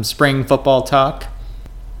up with some spring football talk.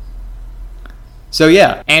 So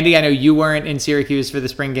yeah, Andy, I know you weren't in Syracuse for the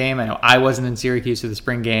spring game. I know I wasn't in Syracuse for the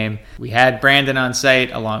spring game. We had Brandon on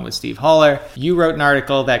site along with Steve Haller. You wrote an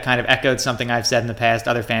article that kind of echoed something I've said in the past,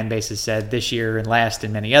 other fan bases said this year and last,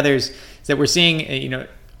 and many others, is that we're seeing,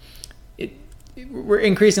 we're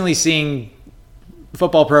increasingly seeing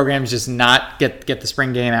football programs just not get the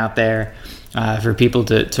spring game out there for people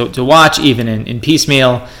to watch, even in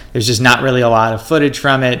piecemeal. There's just not really a lot of footage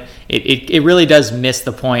from it. It really does miss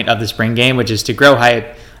the point of the spring game, which is to grow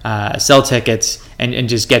hype, sell tickets, and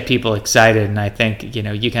just get people excited. And I think,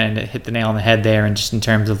 you kind of hit the nail on the head there, and just in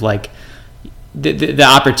terms of like the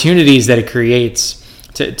opportunities that it creates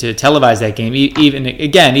to televise that game, even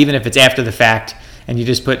if it's after the fact, and you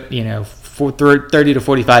just put 30 to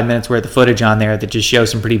 45 minutes worth of footage on there that just shows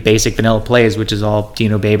some pretty basic vanilla plays, which is all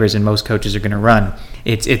Dino Babers and most coaches are going to run.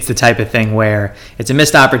 It's the type of thing where it's a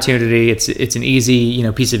missed opportunity. It's an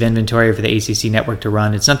easy piece of inventory for the ACC network to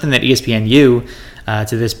run. It's something that ESPNU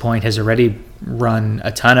to this point has already run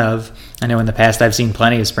a ton of. I know in the past I've seen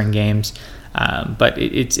plenty of spring games, but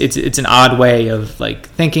it's an odd way of like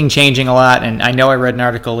thinking, changing a lot. And I know I read an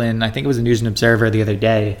article in, I think it was the News and Observer the other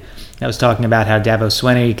day, that was talking about how Dabo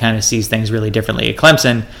Swinney kind of sees things really differently at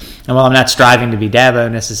Clemson. And while I'm not striving to be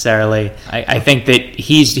Dabo necessarily, I think that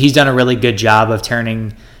he's done a really good job of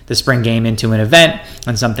turning the spring game into an event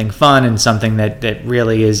and something fun and something that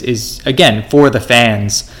really is again, for the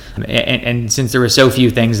fans. And since there were so few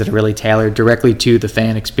things that are really tailored directly to the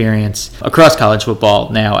fan experience across college football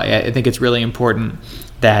now, I think it's really important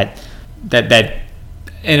that an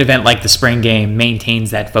event like the spring game maintains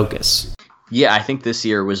that focus. Yeah, I think this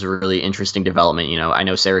year was a really interesting development. I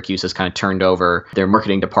know Syracuse has kind of turned over their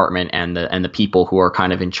marketing department and the people who are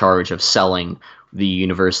kind of in charge of selling the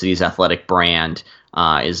university's athletic brand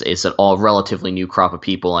is an all relatively new crop of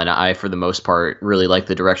people. And I, for the most part, really like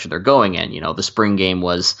the direction they're going in. The spring game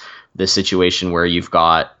was this situation where you've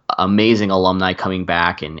got amazing alumni coming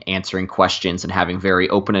back and answering questions and having very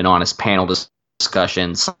open and honest panel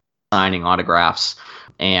discussions, signing autographs.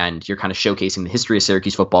 and you're kind of showcasing the history of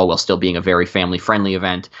Syracuse football while still being a very family-friendly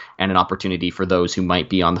event and an opportunity for those who might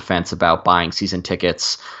be on the fence about buying season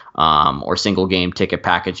tickets or single-game ticket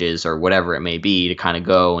packages or whatever it may be to kind of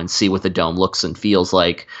go and see what the Dome looks and feels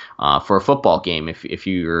like for a football game if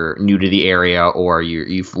you're new to the area or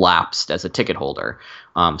you've lapsed as a ticket holder.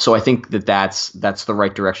 So I think that's the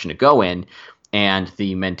right direction to go in. And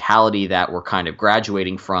the mentality that we're kind of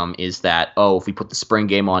graduating from is that, if we put the spring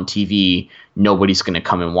game on TV, nobody's going to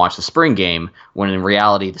come and watch the spring game, when in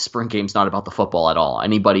reality, the spring game's not about the football at all.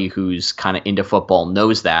 Anybody who's kind of into football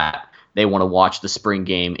knows that. They want to watch the spring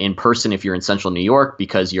game in person if you're in Central New York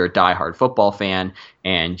because you're a diehard football fan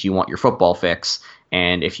and you want your football fix.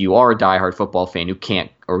 And if you are a diehard football fan who can't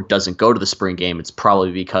or doesn't go to the spring game, it's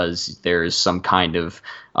probably because there's some kind of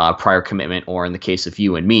prior commitment, or in the case of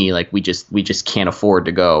you and me, like we just can't afford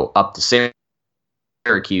to go up to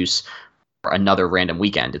Syracuse for another random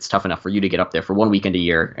weekend. It's tough enough for you to get up there for one weekend a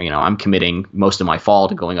year. I'm committing most of my fall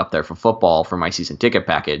to going up there for football for my season ticket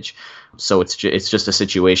package. So it's just a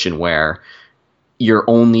situation where you're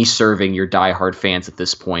only serving your diehard fans at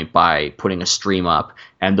this point by putting a stream up,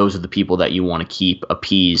 and those are the people that you want to keep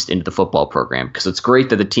appeased into the football program, because it's great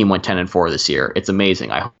that the team went 10-4 this year. It's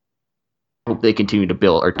amazing. I hope they continue to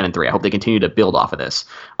build, or 10-3. I hope they continue to build off of this,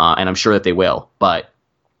 and I'm sure that they will. But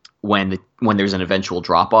when there's an eventual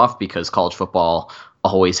drop off, because college football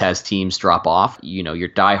always has teams drop off, your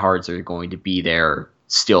diehards are going to be there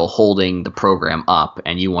still holding the program up,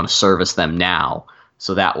 and you want to service them now.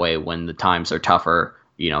 So that way, when the times are tougher,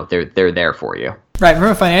 they're there for you. Right. From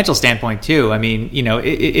a financial standpoint, too. I mean,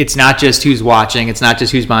 it's not just who's watching. It's not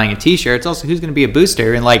just who's buying a T-shirt. It's also who's going to be a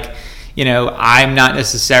booster. And I'm not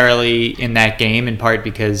necessarily in that game, in part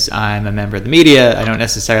because I'm a member of the media. I don't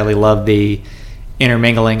necessarily love the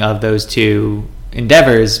intermingling of those two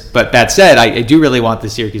endeavors. But that said, I do really want the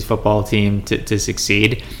Syracuse football team to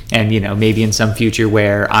succeed. And, maybe in some future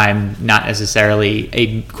where I'm not necessarily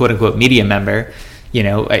a quote-unquote media member,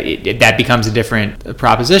 that becomes a different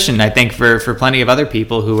proposition. I think for plenty of other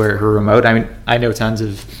people who are remote. I mean, I know tons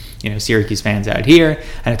of Syracuse fans out here.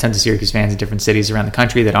 I know tons of Syracuse fans in different cities around the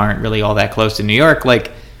country that aren't really all that close to New York. Like,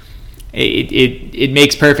 it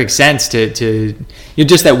makes perfect sense to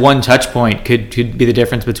just that one touch point could be the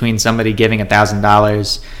difference between somebody giving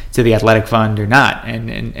 $1,000 to the athletic fund or not,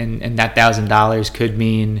 and that $1,000 could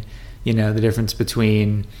mean the difference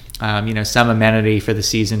between some amenity for the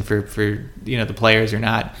season for the players or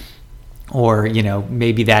not, or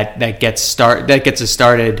maybe that gets us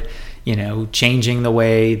started changing the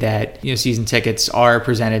way that season tickets are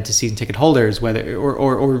presented to season ticket holders, whether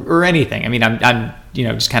or anything. I mean, I'm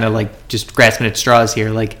just kind of like just grasping at straws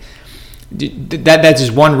here. Like that's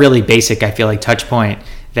just one really basic, I feel like, touch point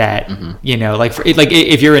that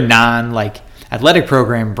if you're a non athletic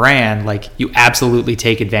program brand, like you absolutely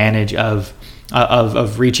take advantage of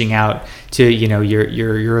reaching out to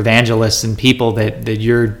your evangelists and people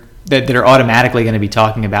that are automatically going to be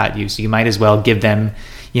talking about you. So you might as well give them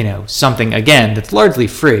something, again, that's largely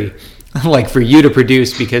free, like for you to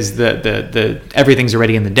produce, because the everything's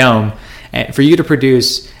already in the Dome, and for you to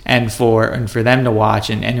produce and for them to watch,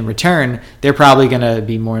 and in return they're probably going to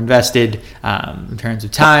be more invested in terms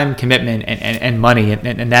of time, commitment, and money,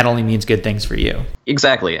 and that only means good things for you.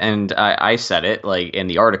 Exactly. And I said it like in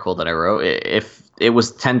the article that I wrote. If it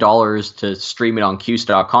was $10 to stream it on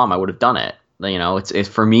Cuse.com, I would have done it. It's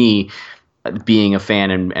for me, being a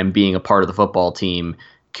fan and being a part of the football team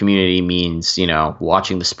community means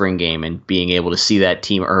watching the spring game and being able to see that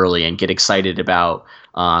team early and get excited about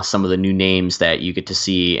some of the new names that you get to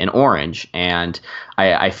see in orange. And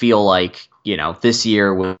I feel like this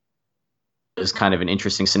year was kind of an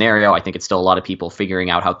interesting scenario. I think it's still a lot of people figuring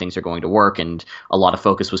out how things are going to work, and a lot of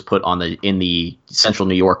focus was put in the Central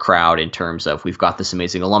New York crowd in terms of, we've got this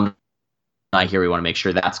amazing alumni here, we want to make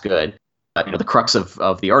sure that's good. The crux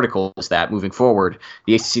of the article is that moving forward,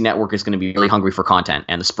 the ACC network is going to be really hungry for content,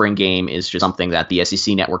 and the spring game is just something that the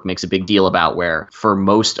SEC network makes a big deal about, where for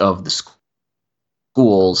most of the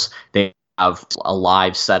schools, they have a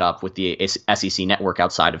live setup with the SEC network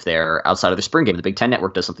outside of their spring game. The Big Ten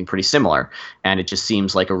network does something pretty similar, and it just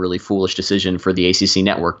seems like a really foolish decision for the ACC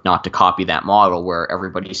network not to copy that model, where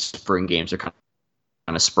everybody's spring games are kind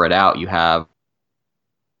of spread out. You have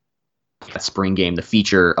that spring game, the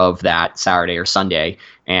feature of that Saturday or Sunday,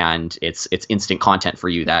 and it's instant content for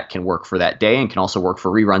you that can work for that day and can also work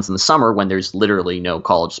for reruns in the summer when there's literally no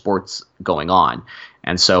college sports going on.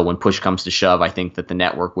 And so when push comes to shove, I think that the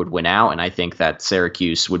network would win out, and I think that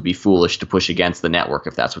Syracuse would be foolish to push against the network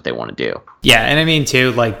if that's what they want to do. Yeah, and I mean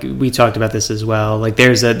too, like we talked about this as well. Like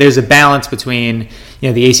there's a balance between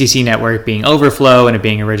the ACC network being overflow and it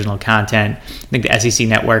being original content. I think the SEC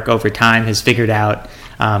network over time has figured out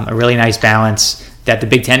a really nice balance that the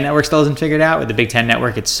Big Ten network still hasn't figured out. With the Big Ten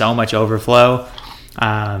network, it's so much overflow,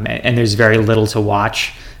 and there's very little to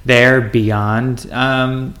watch there beyond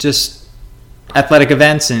just athletic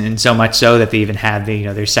events, and so much so that they even have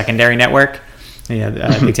their secondary network,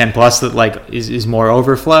 Big Ten Plus, that is more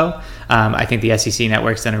overflow. I think the SEC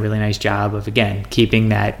network's done a really nice job of, again, keeping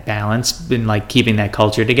that balance and keeping that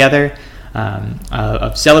culture together,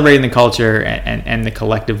 of celebrating the culture and the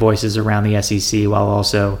collective voices around the SEC, while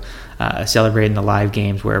also celebrating the live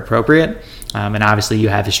games where appropriate. And obviously you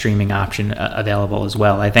have a streaming option available as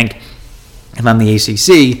well. I think if I'm the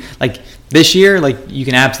ACC, this year, you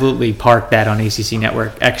can absolutely park that on ACC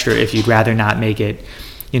Network Extra if you'd rather not make it,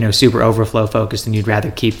 super overflow focused, and you'd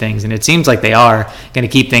rather keep things. And it seems like they are going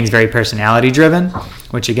to keep things very personality driven,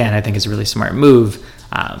 which again, I think is a really smart move.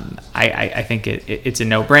 I think it's a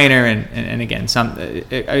no-brainer, and again,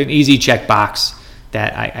 an easy check box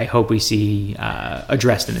that I hope we see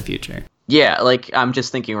addressed in the future. Yeah, I'm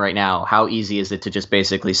just thinking right now, how easy is it to just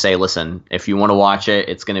basically say, listen, if you want to watch it,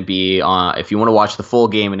 it's going to be if you want to watch the full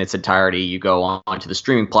game in its entirety, you go on to the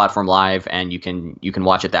streaming platform live, and you can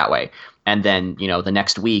watch it that way. And then, the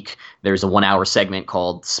next week, there's a 1-hour segment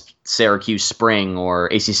called Syracuse Spring or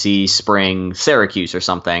ACC Spring Syracuse or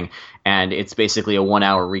something. And it's basically a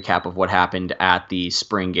 1-hour recap of what happened at the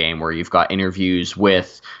spring game, where you've got interviews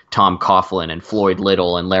with Tom Coughlin and Floyd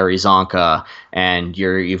Little and Larry Zonka, and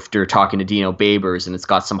you're talking to Dino Babers, and it's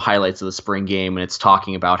got some highlights of the spring game, and it's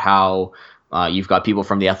talking about how you've got people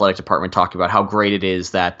from the athletic department talking about how great it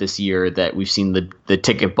is that this year that we've seen the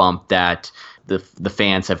ticket bump, that the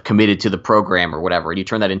fans have committed to the program or whatever, and you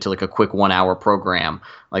turn that into a quick 1-hour program.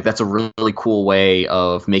 That's a really cool way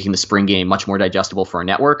of making the spring game much more digestible for a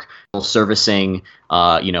network, servicing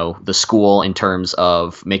the school in terms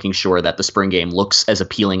of making sure that the spring game looks as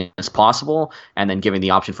appealing as possible, and then giving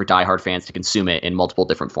the option for diehard fans to consume it in multiple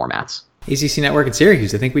different formats. ACC Network in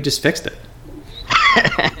Syracuse, I think we just fixed it.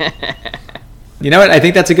 You know what? I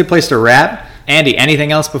think that's a good place to wrap. Andy,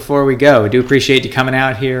 anything else before we go? We do appreciate you coming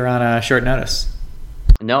out here on a short notice.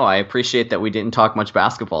 No, I appreciate that we didn't talk much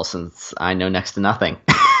basketball, since I know next to nothing.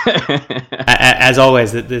 As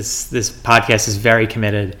always, this podcast is very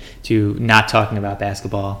committed to not talking about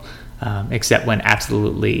basketball, except when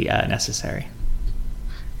absolutely necessary.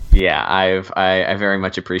 Yeah, I very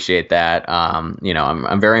much appreciate that.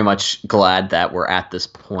 I'm very much glad that we're at this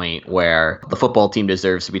point where the football team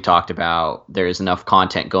deserves to be talked about. There's enough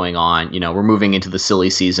content going on. We're moving into the silly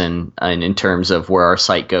season in terms of where our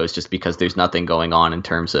site goes, just because there's nothing going on in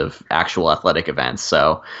terms of actual athletic events.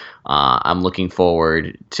 So I'm looking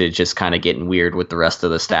forward to just kind of getting weird with the rest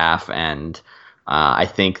of the staff. And I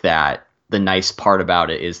think that the nice part about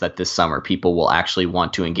it is that this summer people will actually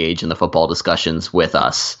want to engage in the football discussions with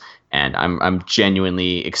us. And I'm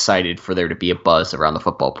genuinely excited for there to be a buzz around the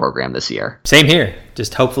football program this year. Same here.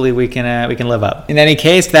 Just hopefully we can live up. In any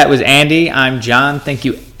case, that was Andy. I'm John. Thank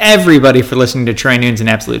you everybody for listening to Troy Nunes and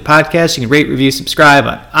Absolute Podcast. You can rate, review, subscribe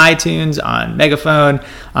on iTunes, on Megaphone,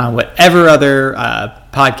 on whatever other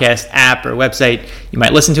podcast app or website you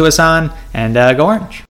might listen to us on. And go Orange.